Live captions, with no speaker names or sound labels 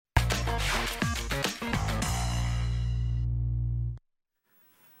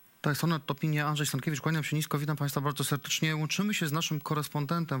To jest Onet, Opinie, Andrzej Stankiewicz, kłaniam się nisko, witam Państwa bardzo serdecznie. Łączymy się z naszym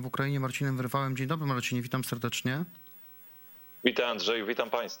korespondentem w Ukrainie, Marcinem Wyrwałem. Dzień dobry, Marcinie, witam serdecznie. Witam, Andrzeju, witam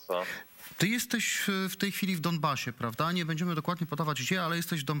Państwa. Ty jesteś w tej chwili w Donbasie, prawda? Nie będziemy dokładnie podawać gdzie, ale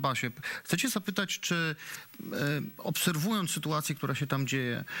jesteś w Donbasie. Chcę cię zapytać, czy obserwując sytuację, która się tam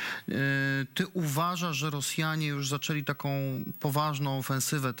dzieje, ty uważasz, że Rosjanie już zaczęli taką poważną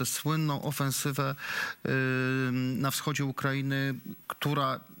ofensywę, tę słynną ofensywę na wschodzie Ukrainy,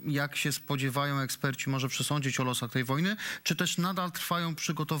 która, jak się spodziewają eksperci, może przesądzić o losach tej wojny, czy też nadal trwają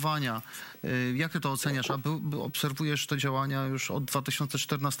przygotowania? Jak ty to oceniasz? A obserwujesz te działania już od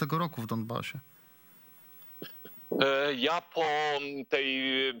 2014 roku w Donbasie? Ja po tej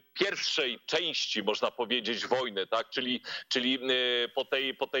pierwszej części, można powiedzieć, wojny, tak, czyli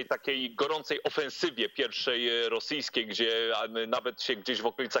po tej takiej gorącej ofensywie pierwszej rosyjskiej, gdzie nawet się gdzieś w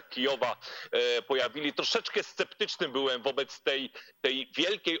okolicach Kijowa pojawili, troszeczkę sceptyczny byłem wobec tej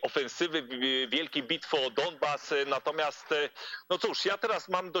wielkiej ofensywy, wielkiej bitwy o Donbas. Natomiast, no cóż, ja teraz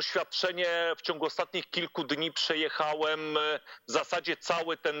mam doświadczenie, w ciągu ostatnich kilku dni przejechałem w zasadzie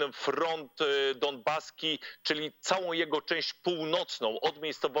cały ten front donbaski, czyli całą jego część północną, od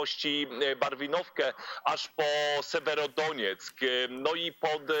miejscowości Barwinówkę aż po Sewerodonieck, no i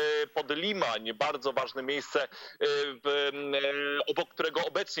pod Limań, bardzo ważne miejsce, obok którego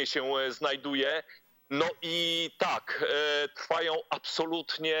obecnie się znajduję. No i tak, trwają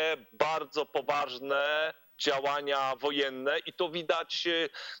absolutnie bardzo poważne działania wojenne i to widać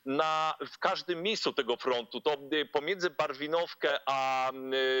w każdym miejscu tego frontu. To pomiędzy Barwinówkę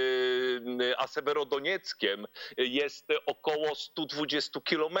a Sewerodonieckiem jest około 120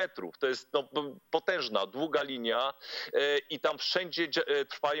 kilometrów. To jest potężna, długa linia i tam wszędzie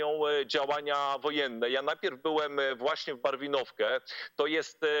trwają działania wojenne. Ja najpierw byłem właśnie w Barwinówkę. To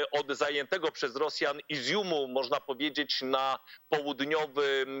jest od zajętego przez Rosjan Iziumu, można powiedzieć, na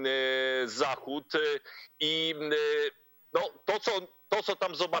południowy zachód. I no, to, co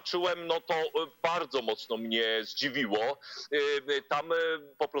tam zobaczyłem, no to bardzo mocno mnie zdziwiło. Tam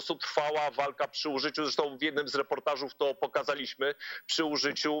po prostu trwała walka przy użyciu, zresztą w jednym z reportażów to pokazaliśmy, przy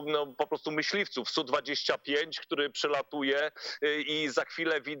użyciu po prostu myśliwców Su-25, który przelatuje i za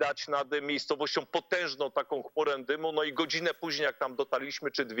chwilę widać nad miejscowością potężną taką chmurę dymu. No i godzinę później, jak tam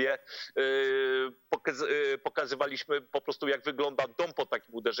dotarliśmy, czy dwie, pokazywaliśmy po prostu, jak wygląda dom po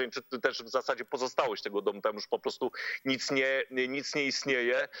takim uderzeniu, czy też w zasadzie pozostałość tego domu. Tam już po prostu nic nie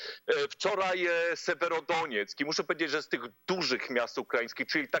istnieje. Wczoraj Sewerodonieck, i muszę powiedzieć, że z tych dużych miast ukraińskich,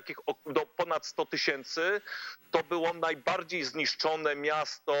 czyli takich do ponad 100 000, to było najbardziej zniszczone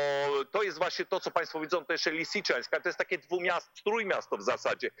miasto. To jest właśnie to, co Państwo widzą, to jeszcze Lisiczańsk, ale to jest takie trójmiasto w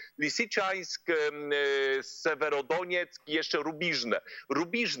zasadzie. Lisiczańsk, Sewerodonieck i jeszcze Rubiżne.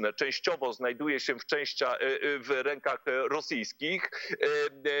 Rubiżne częściowo znajduje się w rękach rosyjskich.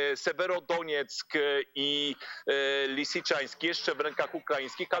 Sewerodonieck i Lisiczańsk jeszcze w rękach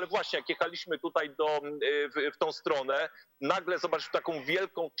ukraińskich, ale właśnie jak jechaliśmy tutaj w tą stronę, nagle zobaczyliśmy taką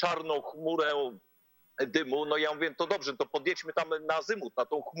wielką czarną chmurę dymu. No ja mówię, to dobrze, to podjedźmy tam na azymut, na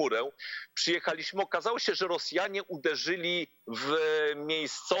tą chmurę. Przyjechaliśmy, okazało się, że Rosjanie uderzyli w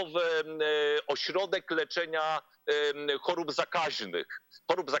miejscowy ośrodek leczenia chorób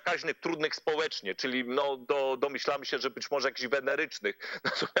zakaźnych trudnych społecznie, czyli no, domyślamy się, że być może jakichś wenerycznych.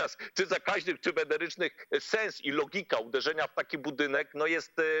 Natomiast czy zakaźnych, czy wenerycznych, sens i logika uderzenia w taki budynek no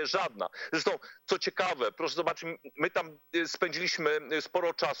jest żadna. Zresztą, co ciekawe, proszę zobaczyć, my tam spędziliśmy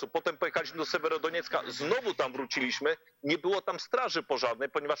sporo czasu, potem pojechaliśmy do Sewerodoniecka, znowu tam wróciliśmy, nie było tam straży pożarnej,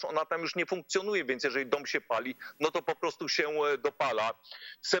 ponieważ ona tam już nie funkcjonuje, więc jeżeli dom się pali, no to po prostu się dopala.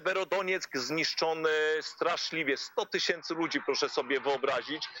 Sewerodonieck zniszczony straszliwie, 100 000 ludzi, proszę sobie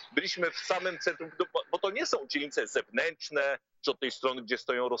wyobrazić. Byliśmy w samym centrum, bo to nie są dzielnice zewnętrzne, czy od tej strony, gdzie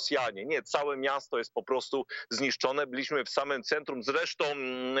stoją Rosjanie. Nie, całe miasto jest po prostu zniszczone. Byliśmy w samym centrum. Zresztą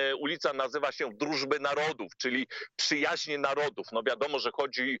ulica nazywa się Drużby Narodów, czyli Przyjaźnie Narodów. No wiadomo, że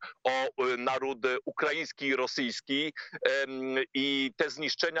chodzi o naród ukraiński i rosyjski i te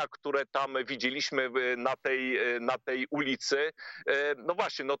zniszczenia, które tam widzieliśmy na tej ulicy, no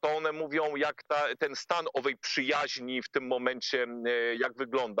właśnie, no to one mówią, jak ten stan owej przyjaźni w tym momencie, jak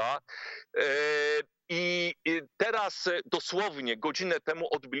wygląda. I teraz dosłownie godzinę temu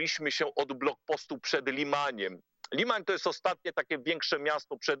odbiliśmy się od blokpostu przed Limaniem. Limań to jest ostatnie takie większe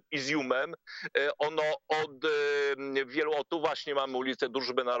miasto przed Izjumem. Ono od wielu, o tu właśnie mamy ulicę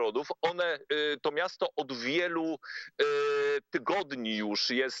Drużby Narodów. To miasto od wielu tygodni już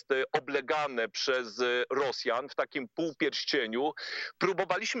jest oblegane przez Rosjan w takim półpierścieniu.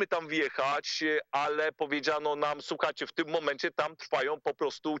 Próbowaliśmy tam wjechać, ale powiedziano nam, słuchajcie, w tym momencie tam trwają po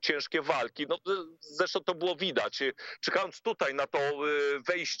prostu ciężkie walki. No, zresztą to było widać. Czekając tutaj na to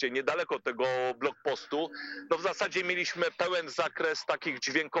wejście niedaleko tego blokpostu, no w zasadzie mieliśmy pełen zakres takich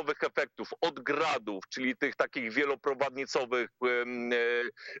dźwiękowych efektów, od gradów, czyli tych takich wieloprowadnicowych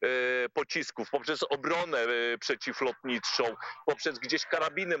pocisków, poprzez obronę przeciwlotniczą, poprzez gdzieś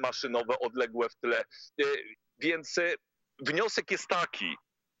karabiny maszynowe odległe w tle. Więc wniosek jest taki: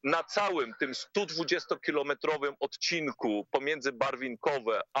 na całym tym 120-kilometrowym odcinku pomiędzy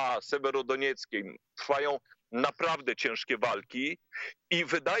Barwinkowe a Sewerodonieckiem trwają naprawdę ciężkie walki i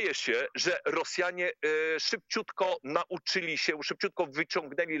wydaje się, że Rosjanie szybciutko nauczyli się, szybciutko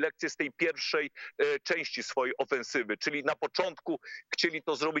wyciągnęli lekcje z tej pierwszej części swojej ofensywy, czyli na początku chcieli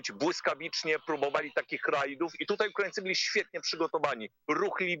to zrobić błyskawicznie, próbowali takich rajdów i tutaj Ukraińcy byli świetnie przygotowani,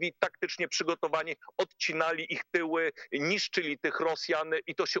 ruchliwi, taktycznie przygotowani, odcinali ich tyły, niszczyli tych Rosjan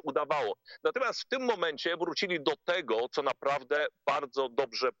i to się udawało. Natomiast w tym momencie wrócili do tego, co naprawdę bardzo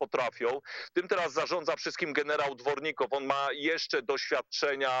dobrze potrafią. Tym teraz zarządza wszystkim generał Dwornikow. On ma jeszcze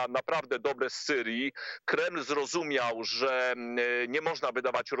doświadczenia naprawdę dobre z Syrii. Kreml zrozumiał, że nie można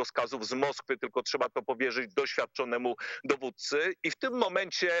wydawać rozkazów z Moskwy, tylko trzeba to powierzyć doświadczonemu dowódcy. I w tym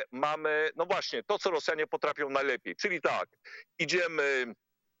momencie mamy, no właśnie, to, co Rosjanie potrafią najlepiej. Czyli tak, idziemy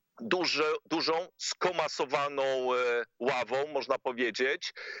dużą, skomasowaną ławą, można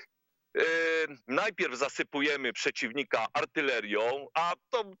powiedzieć. Najpierw zasypujemy przeciwnika artylerią, a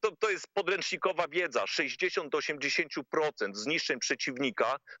to jest podręcznikowa wiedza. 60-80% zniszczeń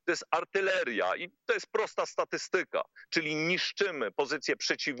przeciwnika to jest artyleria i to jest prosta statystyka. Czyli niszczymy pozycję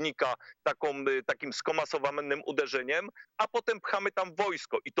przeciwnika takim skomasowanym uderzeniem, a potem pchamy tam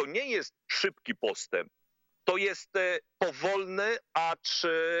wojsko. I to nie jest szybki postęp. To jest powolny, acz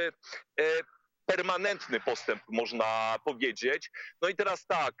permanentny postęp, można powiedzieć. No i teraz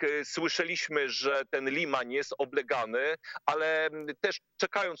tak, słyszeliśmy, że ten Limań jest oblegany, ale też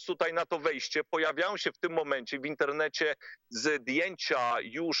czekając tutaj na to wejście, pojawiają się w tym momencie w internecie zdjęcia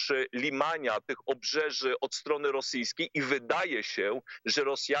już Limania, tych obrzeży od strony rosyjskiej i wydaje się, że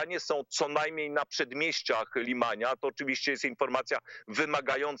Rosjanie są co najmniej na przedmieściach Limania. To oczywiście jest informacja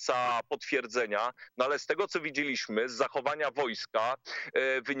wymagająca potwierdzenia, no ale z tego, co widzieliśmy, z zachowania wojska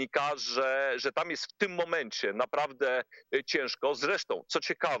wynika, że tam jest w tym momencie naprawdę ciężko. Zresztą, co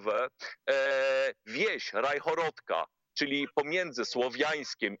ciekawe, wieś Rajhorodka, czyli pomiędzy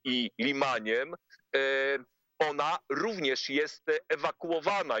Słowiańskiem i Limaniem, ona również jest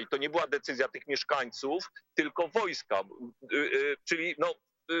ewakuowana i to nie była decyzja tych mieszkańców, tylko wojska. Czyli no,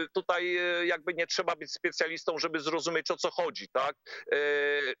 tutaj jakby nie trzeba być specjalistą, żeby zrozumieć, o co chodzi, tak?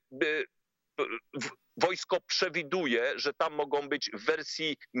 Wojsko przewiduje, że tam mogą być w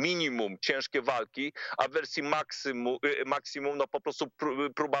wersji minimum ciężkie walki, a w wersji maksimum no po prostu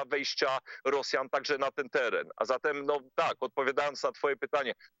próba wejścia Rosjan także na ten teren. A zatem no tak, odpowiadając na twoje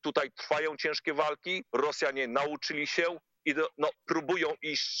pytanie, tutaj trwają ciężkie walki, Rosjanie nauczyli się i próbują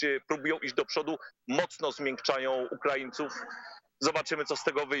iść do przodu, mocno zmiękczają Ukraińców. Zobaczymy, co z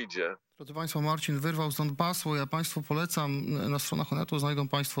tego wyjdzie. Drodzy Państwo, Marcin wyrwał z Donbasu. Ja Państwu polecam, na stronach Onetu znajdą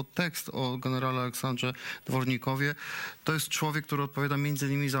Państwo tekst o generale Aleksandrze Dwornikowie. To jest człowiek, który odpowiada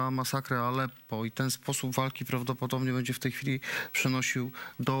m.in. za masakrę Aleppo i ten sposób walki prawdopodobnie będzie w tej chwili przenosił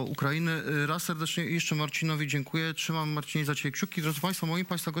do Ukrainy. Raz serdecznie jeszcze Marcinowi dziękuję. Trzymam, Marcinie, za Ciebie kciuki. Drodzy Państwo, moim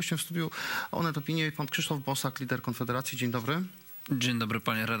Państwa gościem w studiu Onet Opinie pan Krzysztof Bosak, lider Konfederacji. Dzień dobry. Dzień dobry,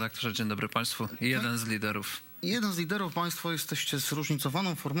 panie redaktorze, dzień dobry państwu. Jeden z liderów. Jeden z liderów, Państwo jesteście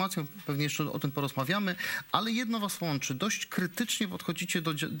zróżnicowaną formacją, pewnie jeszcze o tym porozmawiamy, ale jedno Was łączy. Dość krytycznie podchodzicie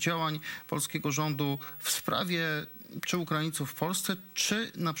do działań polskiego rządu w sprawie czy Ukraińców w Polsce,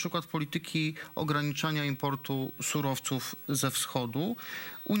 czy na przykład polityki ograniczania importu surowców ze wschodu.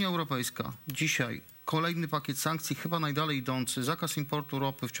 Unia Europejska dzisiaj kolejny pakiet sankcji, chyba najdalej idący, zakaz importu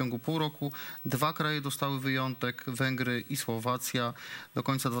ropy w ciągu pół roku. 2 kraje dostały wyjątek, Węgry i Słowacja. Do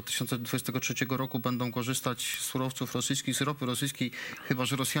końca 2023 roku będą korzystać z surowców rosyjskich, z ropy rosyjskiej, chyba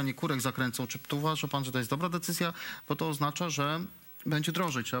że Rosjanie kurek zakręcą. Czy tu uważa pan, że to jest dobra decyzja? Bo to oznacza, że będzie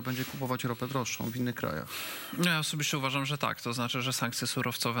drożej, trzeba będzie kupować ropę droższą w innych krajach. Ja osobiście uważam, że tak. To znaczy, że sankcje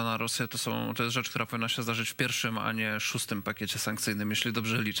surowcowe na Rosję to jest rzecz, która powinna się zdarzyć w pierwszym, a nie szóstym pakiecie sankcyjnym, jeśli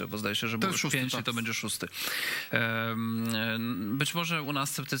dobrze liczę, bo zdaje się, że było już 5 i to będzie 6. Być może u nas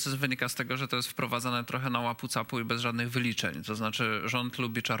sceptycyzm wynika z tego, że to jest wprowadzane trochę na łapu-capu i bez żadnych wyliczeń. To znaczy, rząd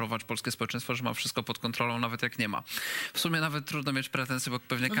lubi czarować polskie społeczeństwo, że ma wszystko pod kontrolą, nawet jak nie ma. W sumie nawet trudno mieć pretensje, bo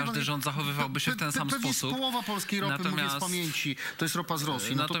pewnie każdy rząd zachowywałby się w ten sam sposób. Połowa polskiej ropy, mówię z pamięci, to jest ropa z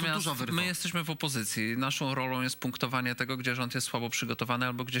Rosji. No to duża wyrwa. My jesteśmy w opozycji. Naszą rolą jest punktowanie tego, gdzie rząd jest słabo przygotowany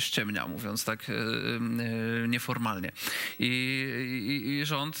albo gdzie ściemnia, mówiąc tak nieformalnie. I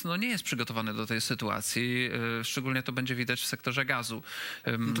rząd nie jest przygotowany do tej sytuacji. Szczególnie to będzie widać w sektorze gazu.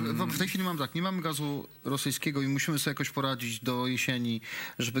 W tej chwili nie mamy gazu rosyjskiego i musimy sobie jakoś poradzić do jesieni,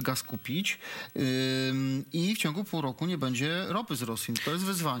 żeby gaz kupić. I w ciągu pół roku nie będzie ropy z Rosji. To jest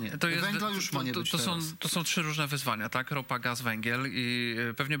wyzwanie. Węgla już ma nie być to są 3 różne wyzwania, tak? Ropa, gaz, węgiel i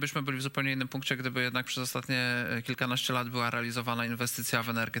pewnie byśmy byli w zupełnie innym punkcie, gdyby jednak przez ostatnie kilkanaście lat była realizowana inwestycja w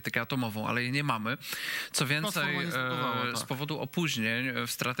energetykę atomową, ale jej nie mamy. Co więcej, z powodu opóźnień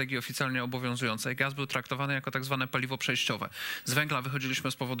w strategii oficjalnie obowiązującej gaz był traktowany jako tak zwane paliwo przejściowe. Z węgla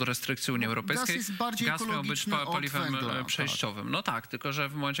wychodziliśmy z powodu restrykcji Unii Europejskiej. Gaz miał być paliwem przejściowym. Tak. No tak, tylko że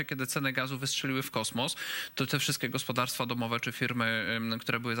w momencie, kiedy ceny gazu wystrzeliły w kosmos, to te wszystkie gospodarstwa domowe czy firmy,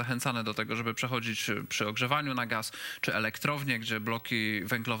 które były zachęcane do tego, żeby przechodzić przy ogrzewaniu na gaz, czy elektrownie, gdzie bloki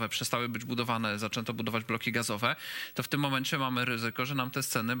węglowe przestały być budowane, zaczęto budować bloki gazowe, to w tym momencie mamy ryzyko, że nam te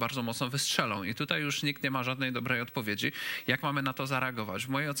ceny bardzo mocno wystrzelą. I tutaj już nikt nie ma żadnej dobrej odpowiedzi, jak mamy na to zareagować. W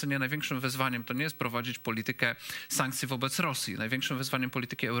mojej ocenie największym wyzwaniem to nie jest prowadzić politykę sankcji wobec Rosji. Największym wyzwaniem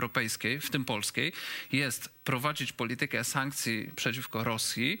polityki europejskiej, w tym polskiej, jest prowadzić politykę sankcji przeciwko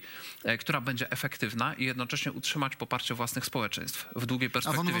Rosji, która będzie efektywna i jednocześnie utrzymać poparcie własnych społeczeństw w długiej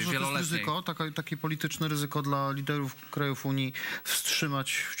perspektywie, wieloletniej. To jest ryzyko, takie polityczne ryzyko dla liderów krajów Unii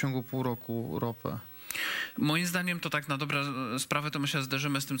wstrzymać w ciągu pół roku ropę? Moim zdaniem to tak na dobre sprawy to my się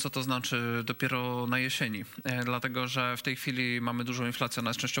zderzymy z tym, co to znaczy dopiero na jesieni. Dlatego, że w tej chwili mamy dużą inflację, ona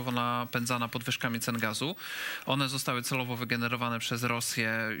jest częściowo napędzana podwyżkami cen gazu. One zostały celowo wygenerowane przez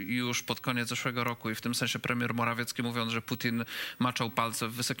Rosję już pod koniec zeszłego roku i w tym sensie premier Morawiecki, mówiąc, że Putin maczał palce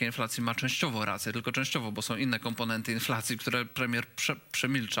w wysokiej inflacji, ma częściowo rację, tylko częściowo, bo są inne komponenty inflacji, które premier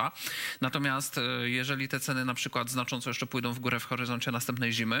przemilcza. Natomiast jeżeli te ceny na przykład znacząco jeszcze pójdą w górę w horyzoncie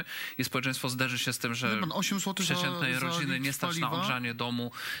następnej zimy i społeczeństwo zderzy się z tym, że 8 zł przeciętnej rodziny nie stać na ogrzanie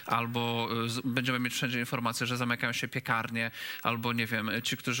domu, albo będziemy mieć wszędzie informacje, że zamykają się piekarnie, albo nie wiem,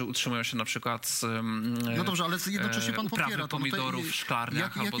 ci, którzy utrzymują się na przykład z no dobrze, ale jednocześnie pan uprawy popiera pomidorów w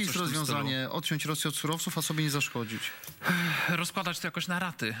szklarniach albo coś w tym stylu. Jakie jest rozwiązanie? Odciąć Rosję od surowców, a sobie nie zaszkodzić? Rozkładać to jakoś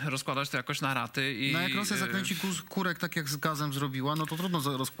na raty. I jak Rosja zakręci kurek tak jak z gazem zrobiła, no to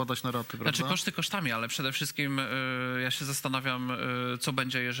trudno rozkładać na raty, prawda? Znaczy koszty kosztami, ale przede wszystkim ja się zastanawiam, co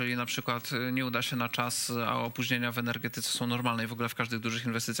będzie, jeżeli na przykład nie uda się na czas, a opóźnienia w energetyce są normalne i w ogóle w każdych dużych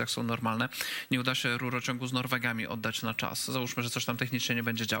inwestycjach są normalne. Nie uda się rurociągu z Norwegami oddać na czas. Załóżmy, że coś tam technicznie nie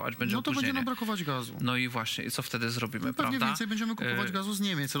będzie działać, będzie no to opóźnienie. Będzie nam brakować gazu. No i właśnie, i co wtedy zrobimy, no prawda? Pewnie więcej będziemy kupować gazu z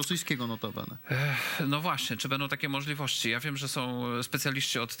Niemiec, rosyjskiego notabene. No właśnie, czy będą takie możliwości? Ja wiem, że są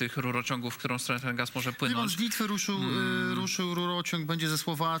specjaliści od tych rurociągów, w którą stronę ten gaz może płynąć. Z Litwy ruszył rurociąg, będzie ze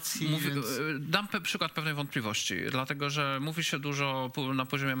Słowacji. Więc... Dam przykład pewnej wątpliwości, dlatego że mówi się dużo na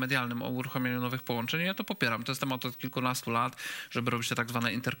poziomie medialnym o uruchomieniu nowych połączeń. Ja to popieram. To jest temat od kilkunastu lat, żeby robić te tak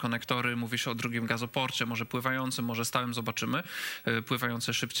zwane interkonektory. Mówi się o drugim gazoporcie, może pływającym, może stałym, zobaczymy.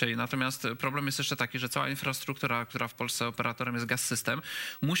 Pływające szybciej. Natomiast problem jest jeszcze taki, że cała infrastruktura, która w Polsce operatorem jest Gaz System,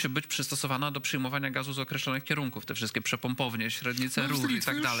 musi być przystosowana do przyjmowania gazu z określonych kierunków. Te wszystkie przepompownie, średnice rur i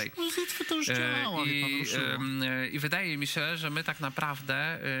tak dalej. To już działało, I wydaje mi się, że my tak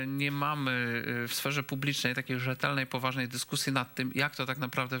naprawdę nie mamy w sferze publicznej takiej rzetelnej, poważnej dyskusji nad tym, jak to tak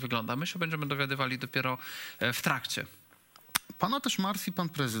naprawdę wygląda. My się będziemy dowiadywali dopiero w trakcie. Pana też martwi pan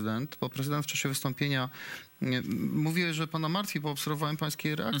prezydent, bo prezydent w czasie wystąpienia mówię, że pana martwi, bo obserwowałem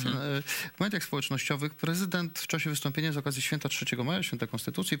pańskie reakcje w mediach społecznościowych. Prezydent w czasie wystąpienia z okazji święta 3 maja, święta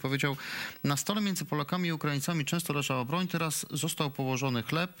Konstytucji, powiedział: na stole między Polakami i Ukraińcami często leżała broń, teraz został położony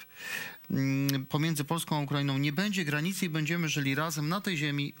chleb. Pomiędzy Polską a Ukrainą nie będzie granicy i będziemy żyli razem na tej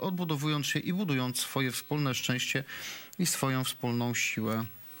ziemi, odbudowując się i budując swoje wspólne szczęście i swoją wspólną siłę.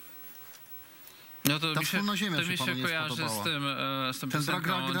 No to Ta wspólna ziemia to mi się panu nie kojarzy spodobała. z tym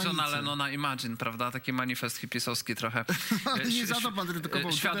piosenką Johna Lennona Imagine, prawda? Taki manifest hipisowski trochę. Ale nie za to pan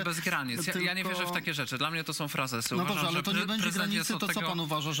krytykował. Świat bez granic. Ja nie wierzę w takie rzeczy. Dla mnie to są frazesy. No Uważam, dobrze, ale to nie będzie granicy, to co pan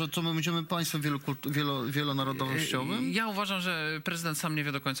uważa, że my będziemy państwem wielonarodowościowym? Ja uważam, że prezydent sam nie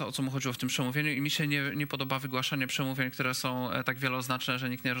wie do końca, o co mu chodziło w tym przemówieniu i mi się nie podoba wygłaszanie przemówień, które są tak wieloznaczne, że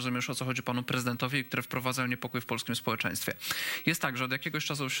nikt nie rozumie już, o co chodzi panu prezydentowi i które wprowadzają niepokój w polskim społeczeństwie. Jest tak, że od jakiegoś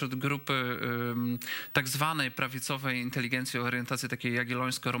czasu wśród grupy tak zwanej prawicowej inteligencji o orientacji takiej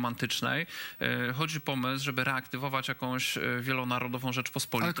jagiellońsko-romantycznej chodzi pomysł, żeby reaktywować jakąś wielonarodową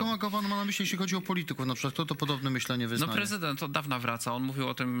Rzeczpospolitą. Ale kogo pan ma na myśli, jeśli chodzi o polityków na przykład? Kto to podobne myślenie wyznaje? No prezydent od dawna wraca. On mówił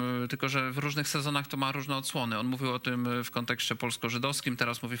o tym, tylko że w różnych sezonach to ma różne odsłony. On mówił o tym w kontekście polsko-żydowskim,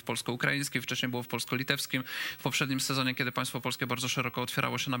 teraz mówi w polsko-ukraińskim, wcześniej było w polsko-litewskim. W poprzednim sezonie, kiedy państwo polskie bardzo szeroko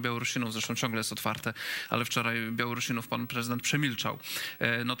otwierało się na Białorusinów, zresztą ciągle jest otwarte, ale wczoraj Białorusinów pan prezydent przemilczał.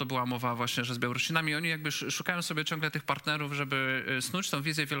 No to była mowa właśnie, że z Białorusinami oni jakby szukają sobie ciągle tych partnerów, żeby snuć tą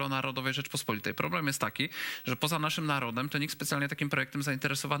wizję wielonarodowej Rzeczpospolitej. Problem jest taki, że poza naszym narodem to nikt specjalnie takim projektem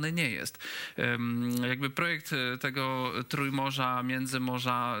zainteresowany nie jest. Jakby projekt tego Trójmorza,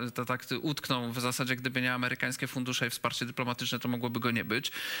 Międzymorza, to tak utknął w zasadzie, gdyby nie amerykańskie fundusze i wsparcie dyplomatyczne, to mogłoby go nie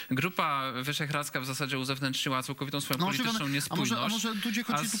być. Grupa wyszehradzka w zasadzie uzewnętrzniła całkowitą swoją polityczną niespójność. A może tu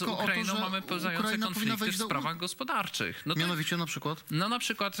chodzi z tylko Ukrainą o to, że mamy pełzające konflikty w sprawach gospodarczych. No mianowicie na przykład? No na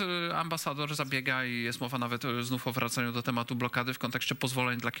przykład ambasador zabiega i jest mowa nawet znów o wracaniu do tematu blokady w kontekście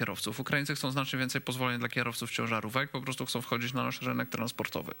pozwoleń dla kierowców. Ukraińcy chcą znacznie więcej pozwoleń dla kierowców ciężarówek, po prostu chcą wchodzić na nasz rynek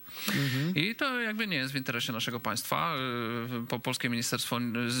transportowy. I to jakby nie jest w interesie naszego państwa. Polskie ministerstwo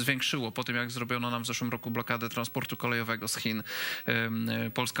zwiększyło po tym, jak zrobiono nam w zeszłym roku blokadę transportu kolejowego z Chin.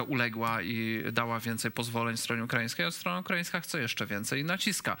 Polska uległa i dała więcej pozwoleń stronie ukraińskiej, a strona ukraińska chce jeszcze więcej i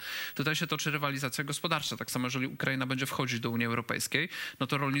naciska. Tutaj się toczy rywalizacja gospodarcza. Tak samo, jeżeli Ukraina będzie wchodzić do Unii Europejskiej, no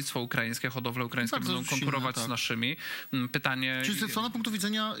to rolnictwo ukraińskie, hodowle ukraińskie będą konkurować z naszymi. Pytanie... Czy z pana punktu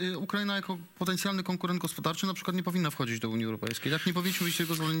widzenia Ukraina jako potencjalny konkurent gospodarczy na przykład nie powinna wchodzić do Unii Europejskiej? Tak, nie powinniśmy być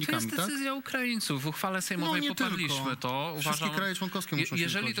jego zwolennikami, tak? To jest decyzja Ukraińców. W uchwale sejmowej poparliśmy to. Wszystkie kraje członkowskie muszą się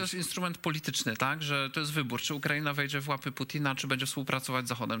jeżeli to jest instrument polityczny, tak, że to jest wybór, czy Ukraina wejdzie w łapy Putina, czy będzie współpracować z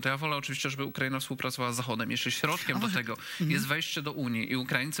Zachodem, to ja wolę oczywiście, żeby Ukraina współpracowała z Zachodem. Jeśli środkiem do tego jest wejście do Unii i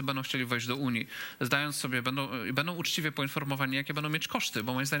Ukraińcy będą chcieli wejść do Unii, zdając sobie, będą uczciwie poinformowani, jakie będą mieć koszty,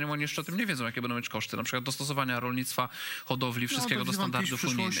 bo moim zdaniem oni jeszcze o tym nie wiedzą, jakie będą mieć koszty, na przykład dostosowania rolnictwa, hodowli, wszystkiego do standardów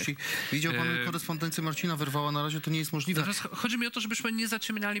unijnych. Widział pan korespondencję Marcina Wyrwała, na razie to nie jest możliwe. Chodzi mi o to, żebyśmy nie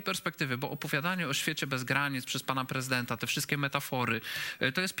zaciemniali perspektywy, bo opowiadanie o świecie bez granic przez pana prezydenta, te wszystkie metafory,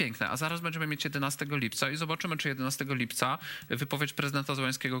 to jest piękne, a zaraz będziemy mieć 11 lipca i zobaczymy, czy 11 lipca wypowiedź prezydenta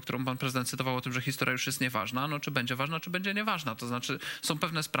Zełenskiego, którą pan prezydent cytował o tym, że historia już jest nieważna, no czy będzie ważna, czy będzie nieważna. To znaczy są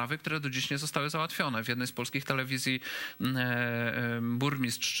pewne sprawy, które do dziś nie zostały załatwione. W jednej z polskich telewizji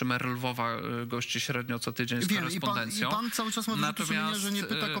burmistrz czy mer Lwowa gości średnio co tydzień z korespondencją. I pan cały czas ma wyrzuty sumienia, że nie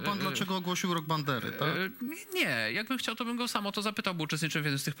pyta go pan, dlaczego ogłosił Rok Bandery, tak? Nie, jakbym chciał, to bym go sam o to zapytał, bo uczestniczył w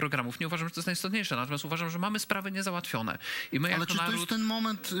jednym z tych programów. Nie uważam, że to jest najistotniejsze, natomiast uważam, że mamy sprawy niezałatwione. I my ale czy to jest ten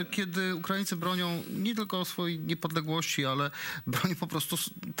moment, kiedy Ukraińcy bronią nie tylko swojej niepodległości, ale bronią po prostu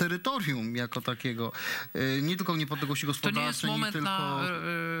terytorium jako takiego. Nie tylko niepodległości gospodarczej. To nie jest moment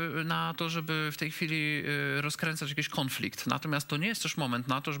na to, żeby w tej chwili rozkręcać jakiś konflikt. Natomiast to nie jest też moment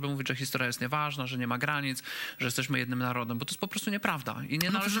na to, żeby mówić, że historia jest nieważna, że nie ma granic, że jesteśmy jednym narodem, bo to jest po prostu nieprawda. I nie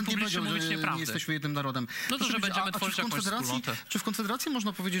należy publicznie mówić nieprawdy. Nie jesteśmy jednym narodem. No to, że będziemy tworzyć jakąś wspólnotę. Czy w Konfederacji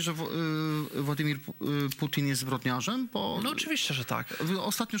można powiedzieć, że Władimir Putin jest zbrodniarzem? Bo no oczywiście, że tak.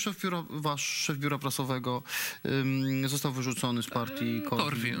 Ostatnio wasz szef biura prasowego został wyrzucony z partii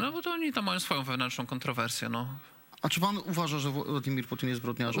Korwin. No bo to oni tam mają swoją wewnętrzną kontrowersję, no. A czy pan uważa, że Władimir Putin jest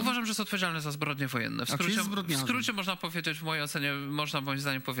zbrodniarzem? Uważam, że jest odpowiedzialny za zbrodnie wojenne. W skrócie można powiedzieć, w mojej ocenie, można moim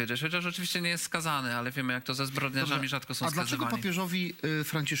zdaniem powiedzieć, chociaż oczywiście nie jest skazany, ale wiemy, jak to ze zbrodniarzami rzadko są skazywani. A dlaczego papieżowi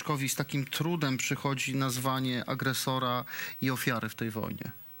Franciszkowi z takim trudem przychodzi nazwanie agresora i ofiary w tej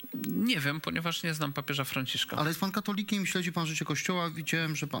wojnie? Nie wiem, ponieważ nie znam papieża Franciszka. Ale jest pan katolikiem i śledzi pan życie Kościoła.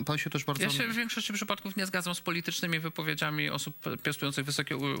 Widziałem, że pan się też bardzo... Ja się w większości przypadków nie zgadzam z politycznymi wypowiedziami osób piastujących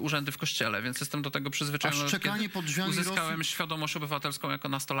wysokie urzędy w Kościele, więc jestem do tego przyzwyczajony. A szczekanie pod drzwiami uzyskałem świadomość obywatelską jako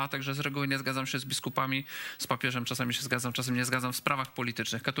nastolatek, że z reguły nie zgadzam się z biskupami, z papieżem czasami się zgadzam, czasem nie zgadzam w sprawach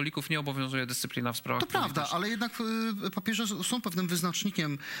politycznych. Katolików nie obowiązuje dyscyplina w sprawach politycznych. To prawda, ale jednak papieże są pewnym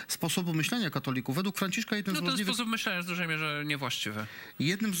wyznacznikiem sposobu myślenia katolików. Według Franciszka jednym z możliwych... To jest sposób myślenia w dużej mierze niewłaściwy.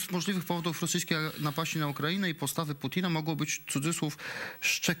 Jednym z możliwych powodów rosyjskiej napaści na Ukrainę i postawy Putina mogło być, cudzysłów,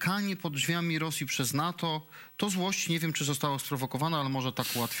 szczekanie pod drzwiami Rosji przez NATO. To złość, nie wiem, czy została sprowokowana, ale może tak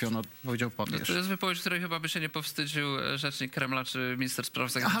ułatwiona, powiedział papież. To jest wypowiedź, której chyba by się nie powstydził rzecznik Kremla czy minister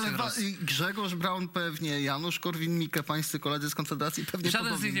spraw zagranicznych Rosji. Grzegorz Braun pewnie, Janusz Korwin-Mikke, pańscy koledzy z Konfederacji pewnie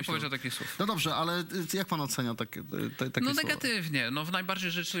Żaden z nich nie powiedział takich słów. No dobrze, ale jak pan ocenia takie No słowa? negatywnie. No w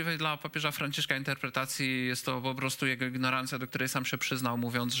najbardziej życzliwej dla papieża Franciszka interpretacji jest to po prostu jego ignorancja, do której sam się przyznał,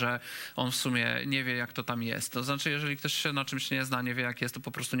 mówiąc, że on w sumie nie wie, jak to tam jest. To znaczy, jeżeli ktoś się na czymś nie zna, nie wie, jak jest, to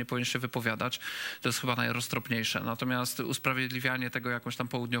po prostu nie powinien się wypowiadać. To jest chyba najroztropniejsze. Natomiast usprawiedliwianie tego jakąś tam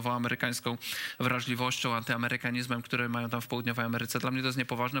południowoamerykańską wrażliwością, antyamerykanizmem, który mają tam w południowej Ameryce, dla mnie to jest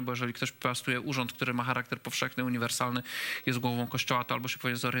niepoważne, bo jeżeli ktoś piastuje urząd, który ma charakter powszechny, uniwersalny, jest głową kościoła, to albo się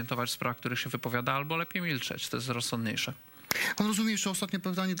powinien zorientować w sprawach, których się wypowiada, albo lepiej milczeć. To jest rozsądniejsze. Pan rozumie jeszcze ostatnie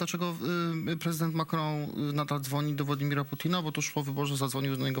pytanie, dlaczego prezydent Macron nadal dzwoni do Władimira Putina, bo tuż po wyborze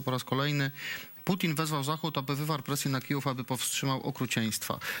zadzwonił do niego po raz kolejny. Putin wezwał Zachód, aby wywarł presję na Kijów, aby powstrzymał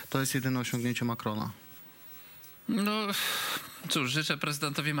okrucieństwa. To jest jedyne osiągnięcie Macrona. No cóż, życzę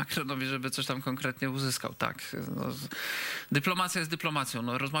prezydentowi Macronowi, żeby coś tam konkretnie uzyskał, tak. No, dyplomacja jest dyplomacją.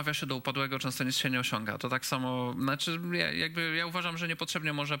 No, rozmawia się do upadłego, często nic się nie osiąga. To tak samo, znaczy ja uważam, że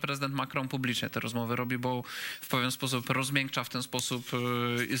niepotrzebnie może prezydent Macron publicznie te rozmowy robi, bo w pewien sposób rozmiękcza w ten sposób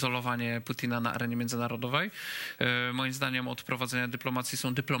izolowanie Putina na arenie międzynarodowej. Moim zdaniem od prowadzenia dyplomacji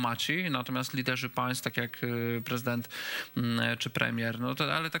są dyplomaci, natomiast liderzy państw, tak jak prezydent czy premier, no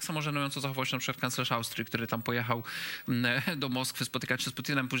to, ale tak samo żenująco zachował się na przykład kanclerz Austrii, który tam pojechał do Moskwy spotykać się z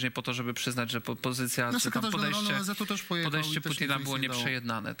Putinem później po to, żeby przyznać, że pozycja czy tam podejście Putina było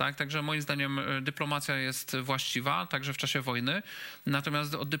nieprzejednane. Tak? Także moim zdaniem dyplomacja jest właściwa, także w czasie wojny.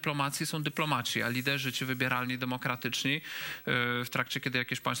 Natomiast od dyplomacji są dyplomaci, a liderzy ci wybieralni, demokratyczni w trakcie, kiedy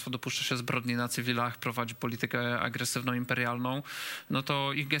jakieś państwo dopuszcza się zbrodni na cywilach, prowadzi politykę agresywną, imperialną, no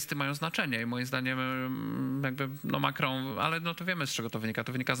to ich gesty mają znaczenie i moim zdaniem jakby no Macron, ale no to wiemy, z czego to wynika.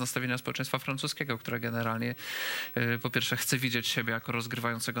 To wynika z nastawienia społeczeństwa francuskiego, które generalnie po pierwsze chce widzieć siebie jako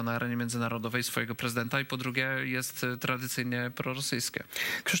rozgrywającego na arenie międzynarodowej swojego prezydenta i po drugie jest tradycyjnie prorosyjskie.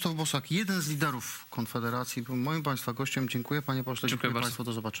 Krzysztof Bosak, jeden z liderów Konfederacji, był moim państwa gościem. Dziękuję panie pośle, dziękuję państwu,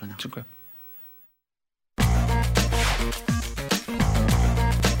 do zobaczenia. Dziękuję.